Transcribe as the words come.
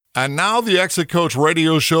And now the Exit Coach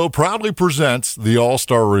Radio Show proudly presents the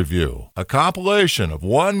All-Star Review, a compilation of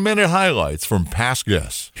 1-minute highlights from past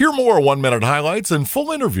guests. Hear more 1-minute highlights and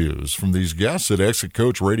full interviews from these guests at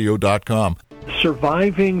exitcoachradio.com.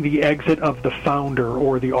 Surviving the exit of the founder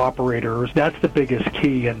or the operators, that's the biggest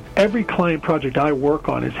key. And every client project I work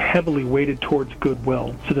on is heavily weighted towards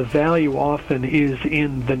goodwill. So the value often is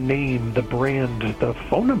in the name, the brand, the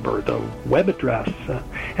phone number, the web address,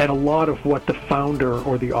 and a lot of what the founder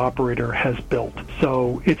or the operator has built.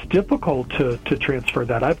 So it's difficult to transfer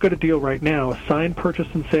that. I've got a deal right now, a signed purchase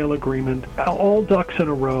and sale agreement, all ducks in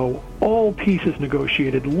a row, all pieces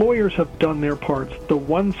negotiated. Lawyers have done their parts. The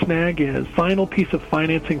one snag is final piece of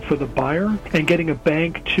financing for the buyer and getting a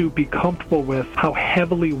bank to be comfortable with how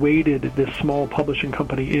heavily weighted this small publishing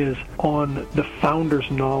company is on the founder's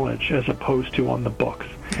knowledge as opposed to on the books.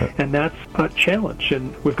 And that's a challenge.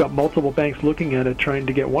 And we've got multiple banks looking at it, trying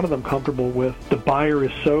to get one of them comfortable with the buyer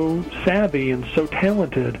is so savvy and so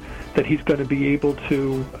talented that he's going to be able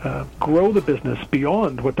to grow the business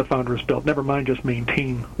beyond what the founder has built, never mind just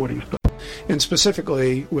maintain what he's built. And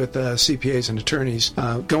specifically with CPAs and attorneys,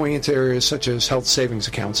 going into areas such as health savings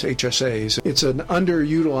accounts, HSAs, it's an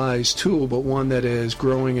underutilized tool, but one that is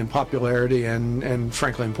growing in popularity and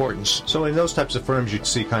frankly, importance. So in those types of firms, you'd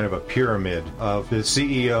see kind of a pyramid of the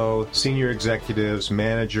CEO, senior executives,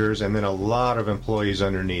 managers, and then a lot of employees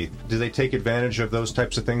underneath. Do they take advantage of those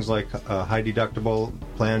types of things like high deductible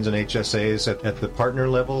plans and HSAs at the partner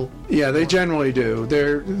level? Yeah, they generally do.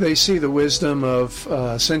 They see the wisdom of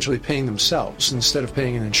essentially paying themselves instead of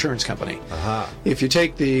paying an insurance company. If you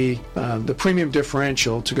take the premium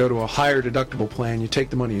differential to go to a higher deductible plan, you take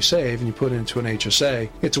the money you save and you put it into an HSA.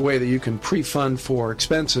 It's a way that you can pre-fund for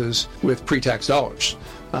expenses with pre-tax dollars.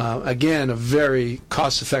 Again, a very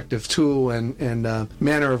cost-effective tool and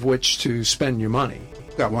manner of which to spend your money.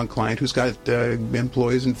 Got one client who's got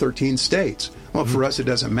employees in 13 states. Well, for us, it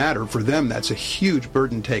doesn't matter. For them, that's a huge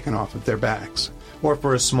burden taken off of their backs. Or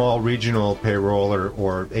for a small regional payroll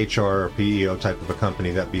or HR or PEO type of a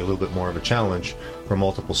company, that'd be a little bit more of a challenge for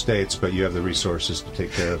multiple states, but you have the resources to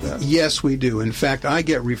take care of that. Yes, we do. In fact, I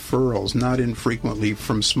get referrals not infrequently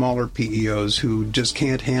from smaller PEOs who just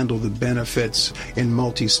can't handle the benefits in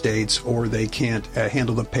multi-states, or they can't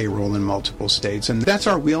handle the payroll in multiple states. And that's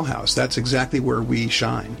our wheelhouse. That's exactly where we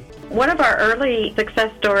shine. One of our early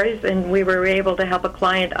success stories, and we were able to help a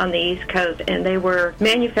client on the East Coast, and they were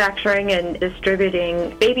manufacturing and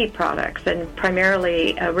distributing baby products, and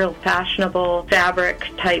primarily a real fashionable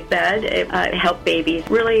fabric-type bed. It helped babies.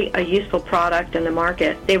 Really a useful product in the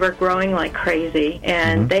market. They were growing like crazy,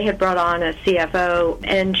 and they had brought on a CFO,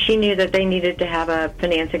 and she knew that they needed to have a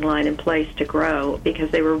financing line in place to grow because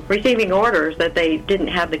they were receiving orders that they didn't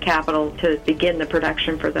have the capital to begin the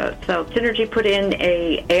production for those. So Synergy put in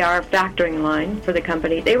a AR factoring line for the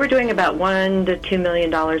company. They were doing about $1 to $2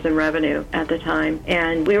 million in revenue at the time,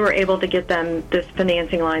 and we were able to get them this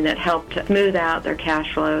financing line that helped smooth out their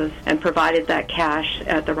cash flows and provided that cash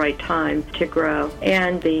at the right time to grow.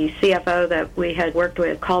 And the CFO that we had worked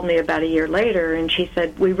with called me about a year later, and she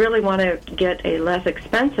said, we really want to get a less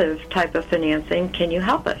expensive type of financing. Can you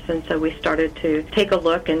help us? And so we started to take a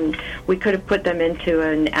look, and we could have put them into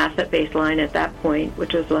an asset-based line at that point,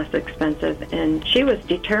 which was less expensive. And she was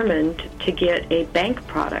determined to get a bank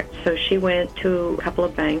product. So she went to a couple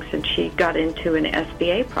of banks and she got into an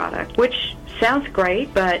SBA product, which sounds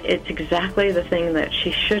great, but it's exactly the thing that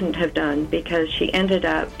she shouldn't have done because she ended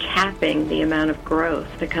up capping the amount of growth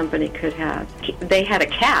the company could have. They had a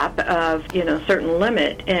cap of, certain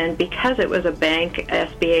limit, and because it was a bank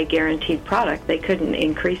SBA guaranteed product, they couldn't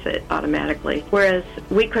increase it automatically. Whereas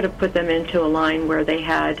we could have put them into a line where they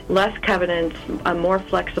had less covenants, a more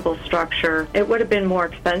flexible structure. It would have been more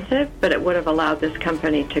expensive, but it would have allowed this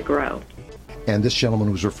company to grow. And this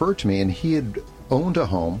gentleman was referred to me, and he had owned a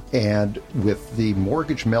home, and with the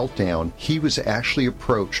mortgage meltdown, he was actually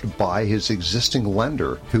approached by his existing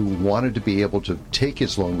lender who wanted to be able to take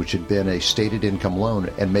his loan, which had been a stated income loan,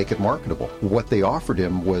 and make it marketable. What they offered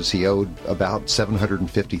him was he owed about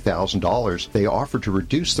 $750,000. They offered to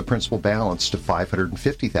reduce the principal balance to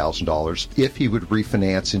 $550,000 if he would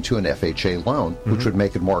refinance into an FHA loan, which would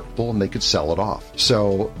make it marketable and they could sell it off.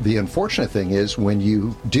 So the unfortunate thing is when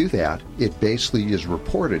you do that, it basically is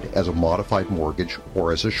reported as a modified mortgage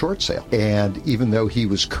or as a short sale. And even though he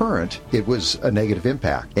was current, it was a negative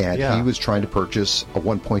impact. And he was trying to purchase a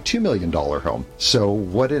 $1.2 million home. So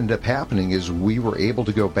what ended up happening is we were able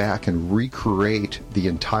to go back and recreate the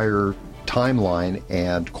entire timeline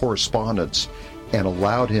and correspondence and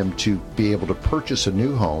allowed him to be able to purchase a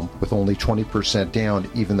new home with only 20% down,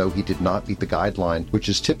 even though he did not meet the guideline, which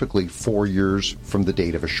is typically 4 years from the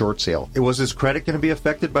date of a short sale. Was his credit going to be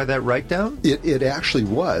affected by that write-down? It actually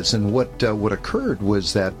was, and what occurred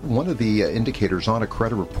was that one of the indicators on a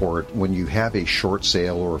credit report when you have a short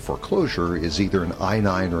sale or a foreclosure is either an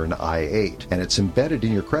I-9 or an I-8, and it's embedded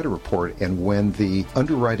in your credit report, and when the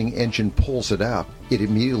underwriting engine pulls it up, it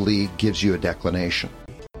immediately gives you a declination.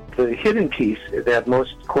 The hidden piece that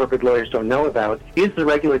most corporate lawyers don't know about is the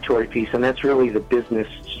regulatory piece, and that's really the business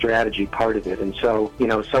strategy part of it. And so,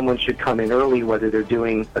 someone should come in early, whether they're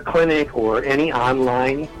doing a clinic or any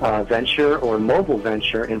online venture or mobile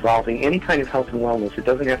venture involving any kind of health and wellness. It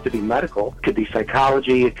doesn't have to be medical. It could be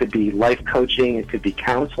psychology. It could be life coaching. It could be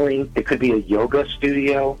counseling. It could be a yoga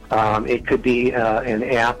studio. It could be an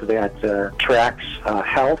app that tracks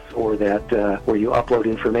health, or that where you upload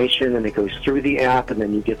information and it goes through the app, and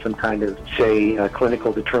then you get some kind of, say,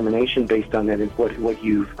 clinical determination based on that, what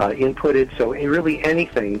you've inputted. So really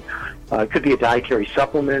anything. It could be a dietary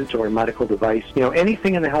supplement or a medical device.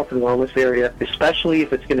 Anything in the health and wellness area, especially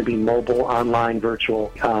if it's going to be mobile, online,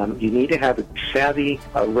 virtual, you need to have a savvy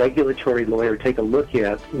regulatory lawyer take a look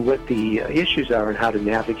at what the issues are and how to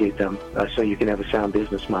navigate them so you can have a sound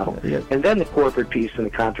business model. Yeah. And then the corporate piece and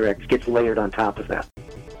the contract gets layered on top of that.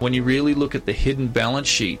 When you really look at the hidden balance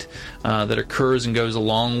sheet that occurs and goes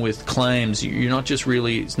along with claims,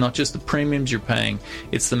 it's not just the premiums you're paying,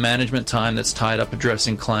 it's the management time that's tied up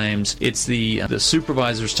addressing claims, it's the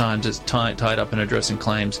supervisor's time that's tied up in addressing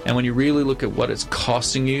claims. And when you really look at what it's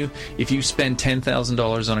costing you, if you spend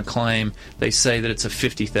 $10,000 on a claim, they say that it's a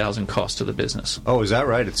 $50,000 cost to the business. Oh, is that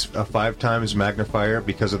right? It's a 5 times magnifier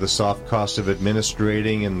because of the soft cost of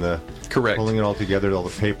administrating and the correct pulling it all together, all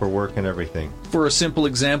the paperwork and everything. For a simple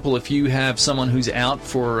example, if you have someone who's out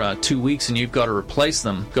for 2 weeks and you've got to replace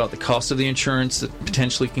them, you've got the cost of the insurance that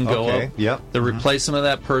potentially can go up, yep. The replacement of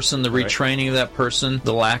that person, the retraining of that person,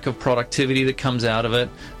 the lack of productivity that comes out of it,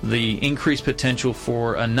 the increased potential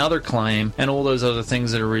for another claim, and all those other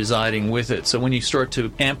things that are residing with it. So when you start to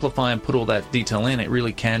amplify and put all that detail in, it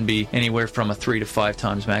really can be anywhere from a 3 to 5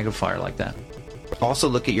 times magnifier like that. Also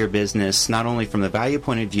look at your business not only from the value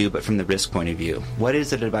point of view, but from the risk point of view. What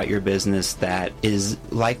is it about your business that is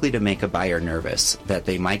likely to make a buyer nervous, that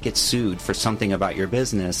they might get sued for something about your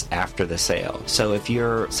business after the sale? So if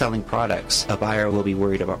you're selling products, a buyer will be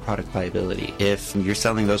worried about product liability. If you're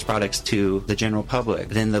selling those products to the general public,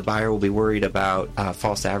 then the buyer will be worried about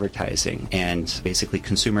false advertising and basically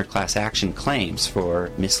consumer class action claims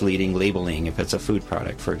for misleading labeling if it's a food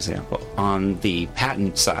product, for example. On the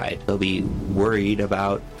patent side, they'll be worried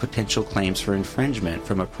about potential claims for infringement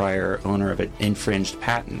from a prior owner of an infringed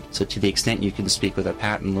patent. So to the extent you can speak with a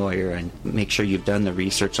patent lawyer and make sure you've done the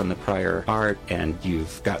research on the prior art and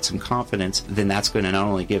you've got some confidence, then that's going to not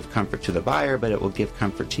only give comfort to the buyer, but it will give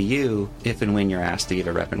comfort to you if and when you're asked to give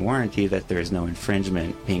a rep and warranty that there is no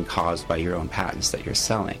infringement being caused by your own patents that you're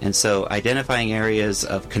selling. And so identifying areas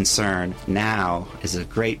of concern now is a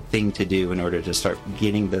great thing to do in order to start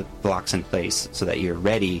getting the blocks in place so that you're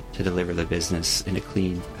ready to deliver the business in a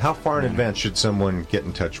clean. How far in advance should someone get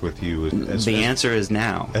in touch with you? The answer is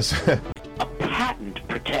now. A patent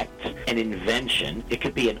protects an invention. It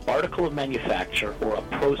could be an article of manufacture or a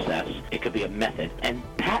process. It could be a method. And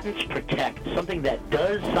patents protect something that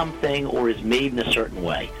does something or is made in a certain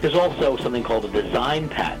way. There's also something called a design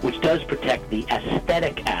patent, which does protect the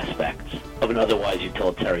aesthetic aspects of an otherwise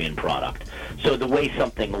utilitarian product. So the way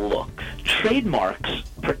something looks. Trademarks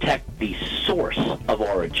protect the source of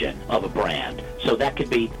origin of a brand. So that could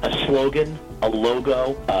be a slogan, a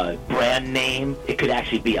logo, a brand name. It could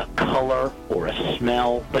actually be a color or a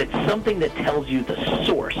smell, but it's something that tells you the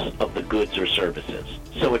source of the goods or services.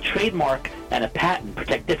 So a trademark and a patent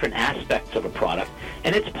protect different aspects of a product,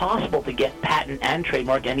 and it's possible to get patent and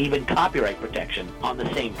trademark and even copyright protection on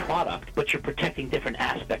the same product, but you're protecting different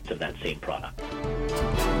aspects of that same product.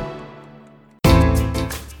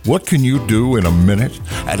 What can you do in a minute?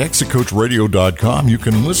 At ExitCoachRadio.com, you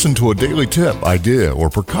can listen to a daily tip, idea, or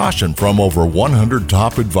precaution from over 100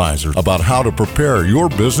 top advisors about how to prepare your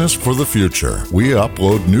business for the future. We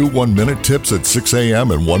upload new 1-minute tips at 6 a.m.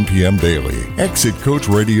 and 1 p.m. daily.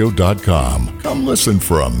 ExitCoachRadio.com. Come listen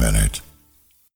for a minute.